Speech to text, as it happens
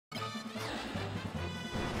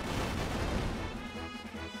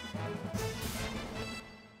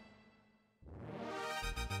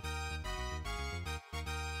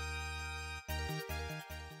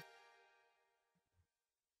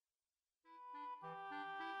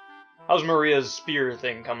How's Maria's spear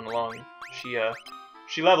thing coming along?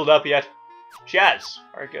 She leveled up yet? She has.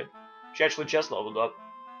 Alright, good. She actually just leveled up.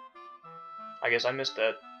 I guess I missed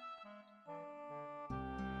that.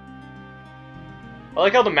 I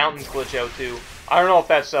like how the mountains glitch out too. I don't know if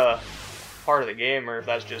that's part of the game or if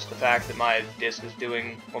that's just the fact that my disc is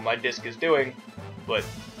doing what my disc is doing, but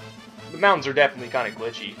the mountains are definitely kind of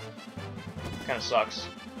glitchy. Kind of sucks.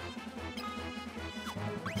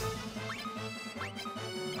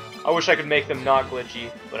 I wish I could make them not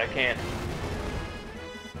glitchy, but I can't.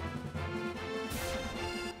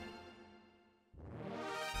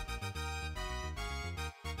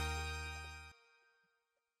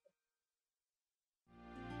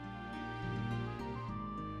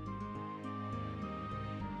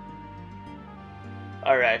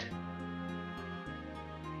 Alright.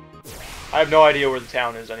 I have no idea where the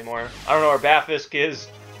town is anymore. I don't know where Bafisk is.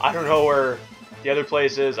 I don't know where the other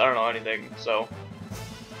place is. I don't know anything, so...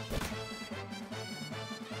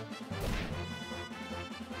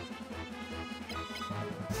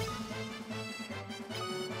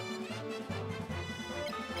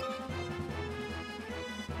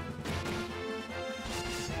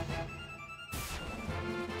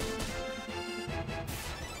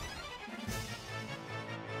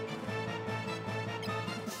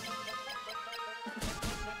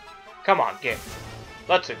 Come on, game.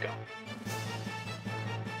 Let's it go.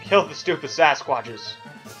 Kill the stupid Sasquatches.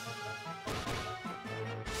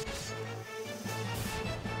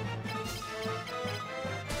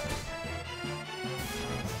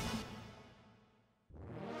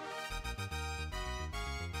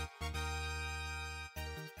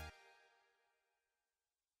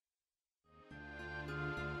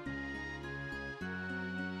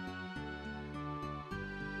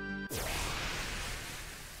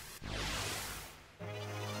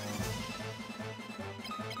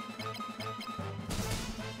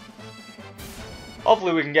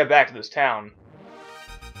 Hopefully we can get back to this town.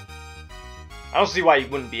 I don't see why you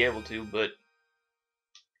wouldn't be able to, but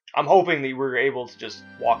I'm hoping that we're able to just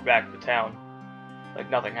walk back to the town like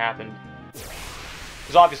nothing happened.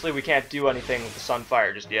 Because obviously we can't do anything with the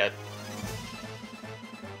Sunfire just yet.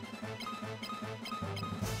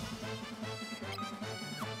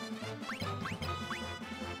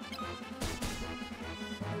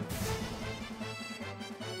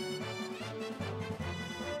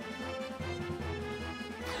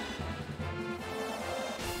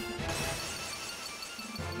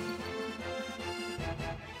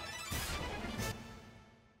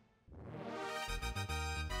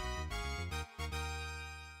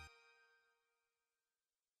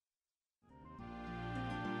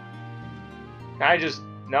 Can I just...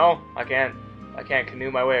 No, I can't. I can't canoe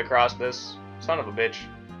my way across this. Son of a bitch.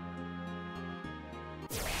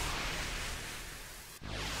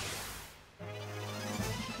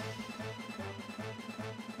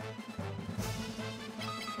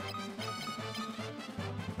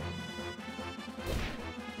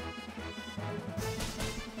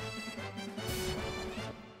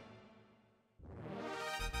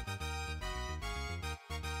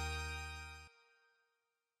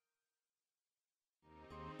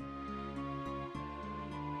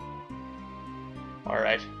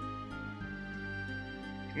 Alright.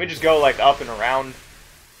 Can we just go, like, up and around?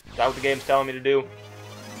 Is that what the game's telling me to do?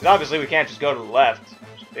 Because obviously we can't just go to the left.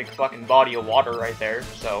 There's a big fucking body of water right there,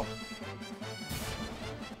 so...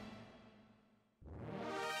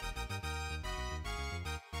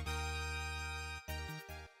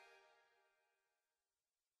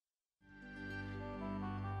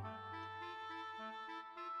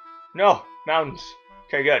 No! Mountains!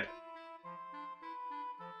 Okay, good.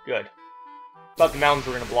 Good. Thought the mountains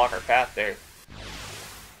were gonna block our path there.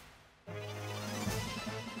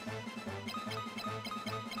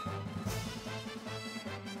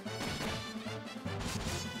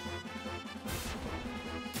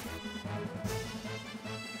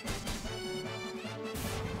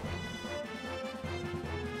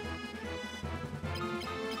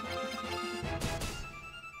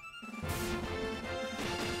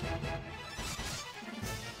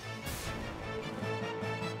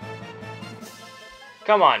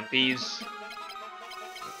 Come on, bees.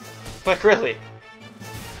 Like, really?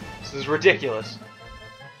 This is ridiculous.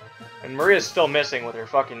 And Maria's still missing with her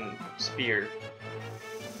fucking spear.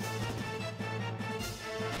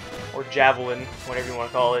 Or javelin, whatever you want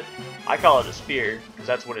to call it. I call it a spear, because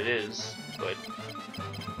that's what it is, but...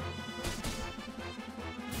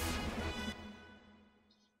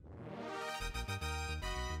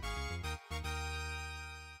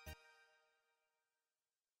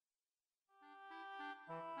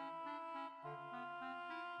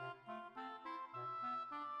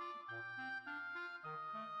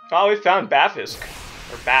 Oh, we found Bafisk.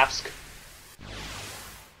 Or Bafsk.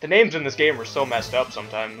 The names in this game are so messed up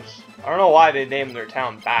sometimes. I don't know why they named their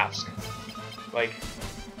town Bafsk. Like,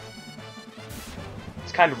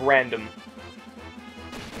 it's kind of random.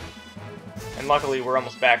 And luckily, we're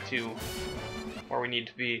almost back to where we need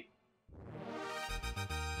to be.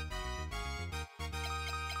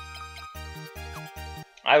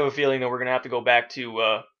 I have a feeling that we're going to have to go back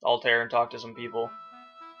to Altair and talk to some people.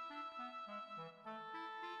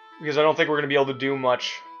 Because I don't think we're going to be able to do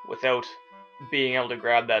much without being able to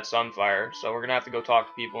grab that Sunfire. So we're going to have to go talk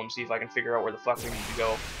to people and see if I can figure out where the fuck we need to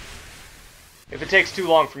go. If it takes too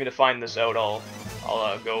long for me to find this out,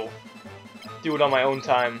 I'll go do it on my own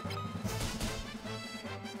time.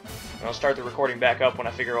 And I'll start the recording back up when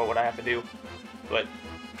I figure out what I have to do. But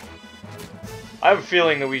I have a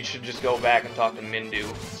feeling that we should just go back and talk to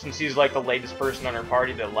Mindu. Since he's like the latest person on our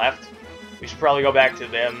party that left, we should probably go back to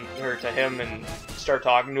them, or to him, and start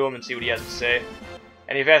talking to him and see what he has to say.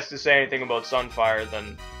 And if he has to say anything about Sunfire,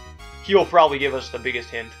 then he'll probably give us the biggest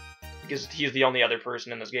hint. Because he's the only other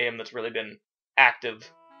person in this game that's really been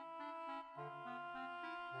active.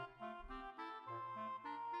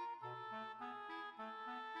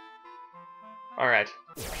 Alright.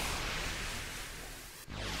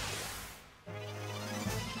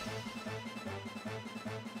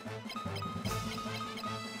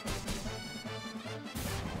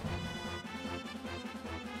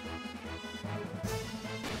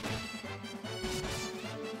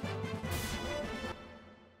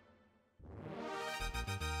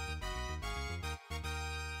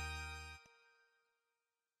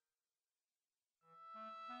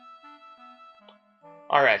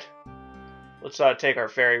 Alright. Let's take our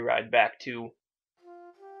ferry ride back to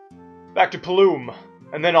Paloom,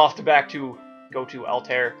 and then off to go to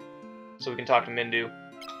Altair, so we can talk to Mindu.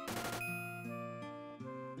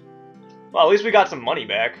 Well, at least we got some money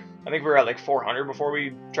back. I think we were at like 400 before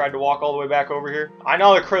we tried to walk all the way back over here. I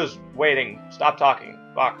know the crew's waiting. Stop talking.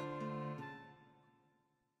 Fuck.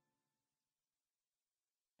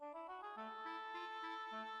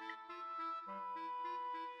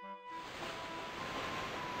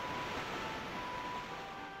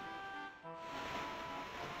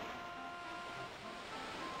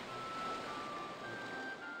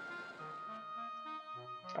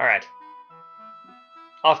 Alright.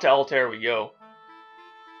 Off to Altair we go.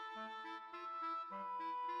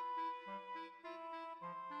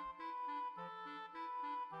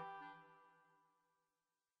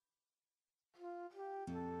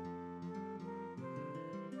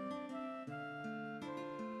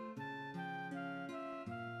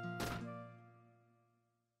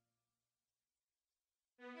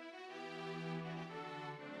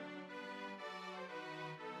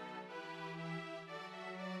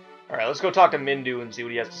 Alright, let's go talk to Mindu and see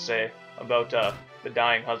what he has to say about the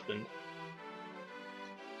dying husband.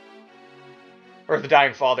 Or the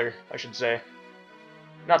dying father, I should say.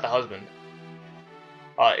 Not the husband.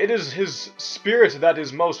 It is his spirit that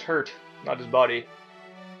is most hurt, not his body.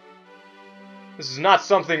 This is not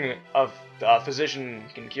something a physician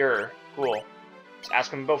can cure. Cool. Let's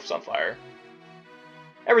ask him about Sunfire.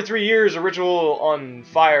 Every 3 years, a ritual on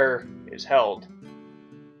fire is held.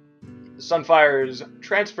 The Sunfire is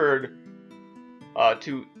transferred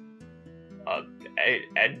to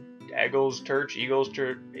Eagle's Torch, Eagles,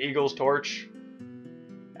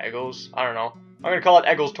 I don't know. I'm gonna call it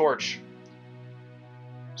Eagle's Torch.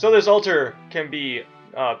 So this altar can be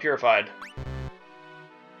purified.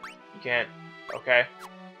 You can't. Okay.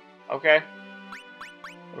 Okay.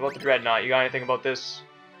 What about the Dreadnought? You got anything about this?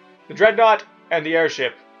 The Dreadnought and the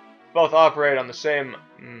airship both operate on the same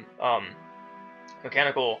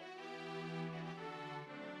mechanical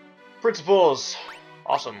principles.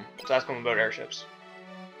 Awesome. Let's ask him about airships.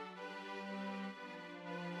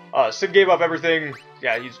 Sid gave up everything.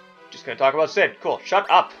 Yeah, he's just gonna talk about Sid. Cool. Shut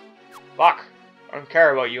up. Fuck. I don't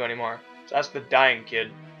care about you anymore. Let's ask the dying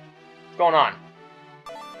kid. What's going on?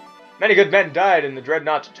 Many good men died in the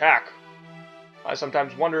Dreadnought's attack. I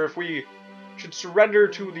sometimes wonder if we should surrender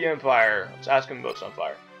to the Empire. Let's ask him about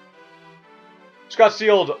Sunfire. Scott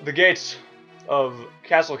sealed the gates of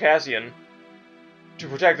Castle Cassian to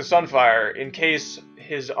protect the Sunfire in case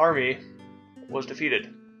his army was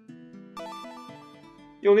defeated.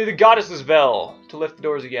 You'll need the Goddess's Bell to lift the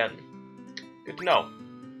doors again. Good to know.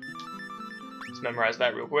 Let's memorize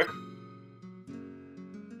that real quick.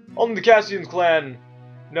 Only the Cassian clan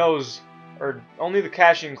knows, or only the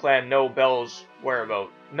Cassian clan know the Bell's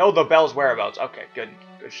whereabouts. Okay, good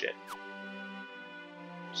shit.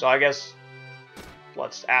 So I guess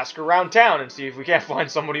let's ask around town and see if we can't find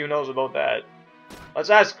somebody who knows about that. Let's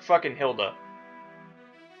ask fucking Hilda.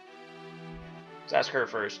 Let's ask her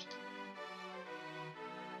first.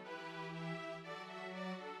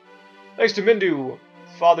 Thanks to Mindu,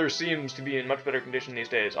 father seems to be in much better condition these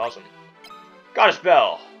days. Awesome. Goddess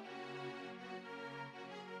Bell.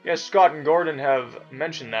 Yes, Scott and Gordon have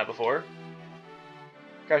mentioned that before.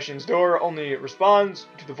 Cassian's door only responds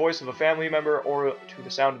to the voice of a family member or to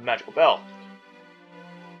the sound of the magical bell.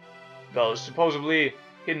 The bell is supposedly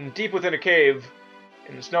hidden deep within a cave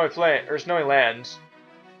in the snowy lands.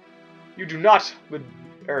 You do not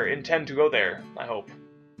intend to go there, I hope.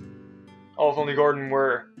 Oh, if only Gordon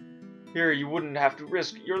were here, you wouldn't have to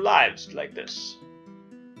risk your lives like this.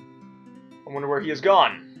 I wonder where he has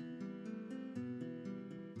gone.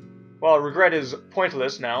 Well, regret is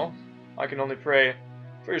pointless now. I can only pray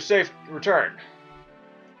for your safe return.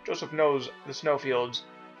 Joseph knows the snowfields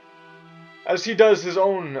as he does his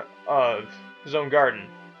own garden.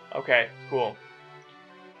 Okay, cool.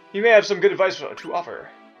 He may have some good advice to offer.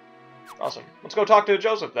 Awesome. Let's go talk to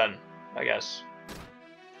Joseph then, I guess.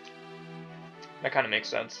 That kind of makes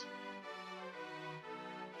sense.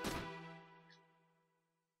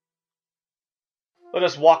 Let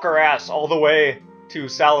us walk our ass all the way to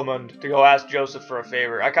Salamund to go ask Joseph for a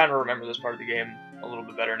favor. I kind of remember this part of the game a little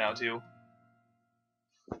bit better now, too.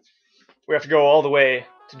 We have to go all the way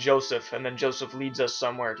to Joseph, and then Joseph leads us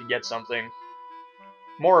somewhere to get something.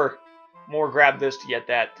 More grab this to get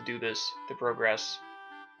that, to do this, to progress.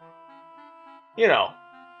 You know,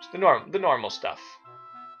 just the normal stuff.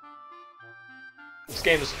 This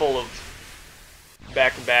game is full of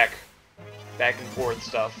back and forth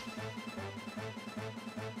stuff.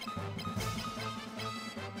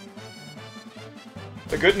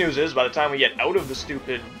 The good news is, by the time we get out of the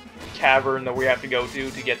stupid cavern that we have to go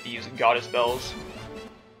to get these goddess bells,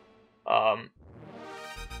 we'll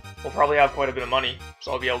probably have quite a bit of money,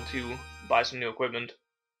 so I'll be able to buy some new equipment.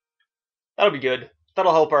 That'll be good.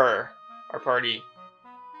 That'll help our party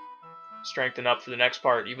strengthen up for the next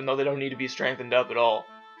part, even though they don't need to be strengthened up at all.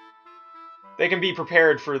 They can be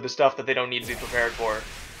prepared for the stuff that they don't need to be prepared for,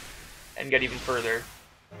 and get even further.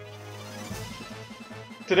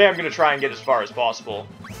 Today I'm going to try and get as far as possible,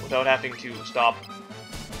 without having to stop.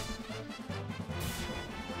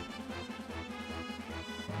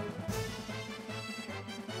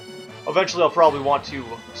 Eventually I'll probably want to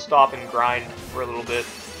stop and grind for a little bit,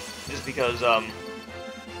 just because I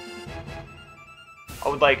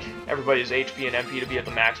would like everybody's HP and MP to be at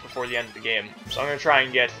the max before the end of the game. So I'm going to try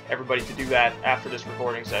and get everybody to do that after this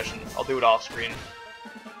recording session. I'll do it off screen.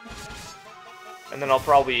 And then I'll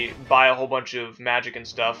probably buy a whole bunch of magic and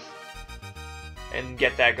stuff, and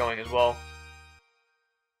get that going as well.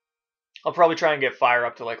 I'll probably try and get fire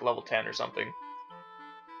up to like level 10 or something.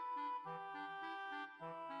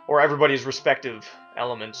 Or everybody's respective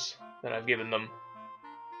elements that I've given them.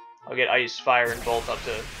 I'll get ice, fire, and bolt up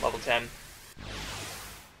to level 10.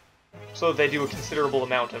 So that they do a considerable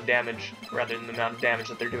amount of damage, rather than the amount of damage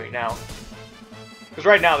that they're doing now. Because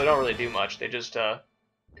right now they don't really do much, they just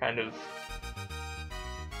kind of...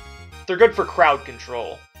 They're good for crowd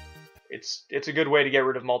control. It's a good way to get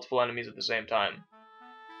rid of multiple enemies at the same time.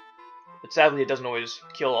 But sadly, it doesn't always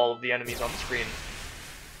kill all of the enemies on the screen.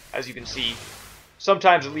 As you can see,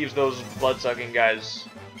 sometimes it leaves those blood-sucking guys,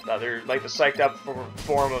 they're like the psyched-up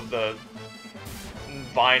form of the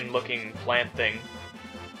vine-looking plant thing.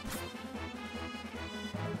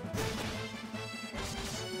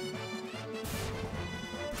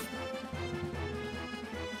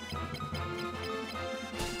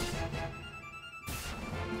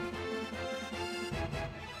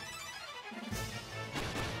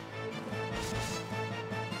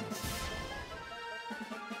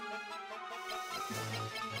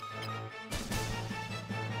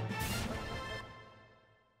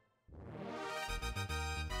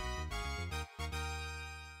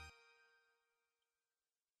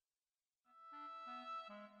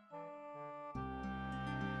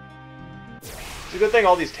 It's a good thing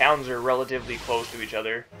all these towns are relatively close to each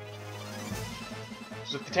other.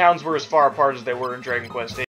 So if the towns were as far apart as they were in Dragon Quest VIII,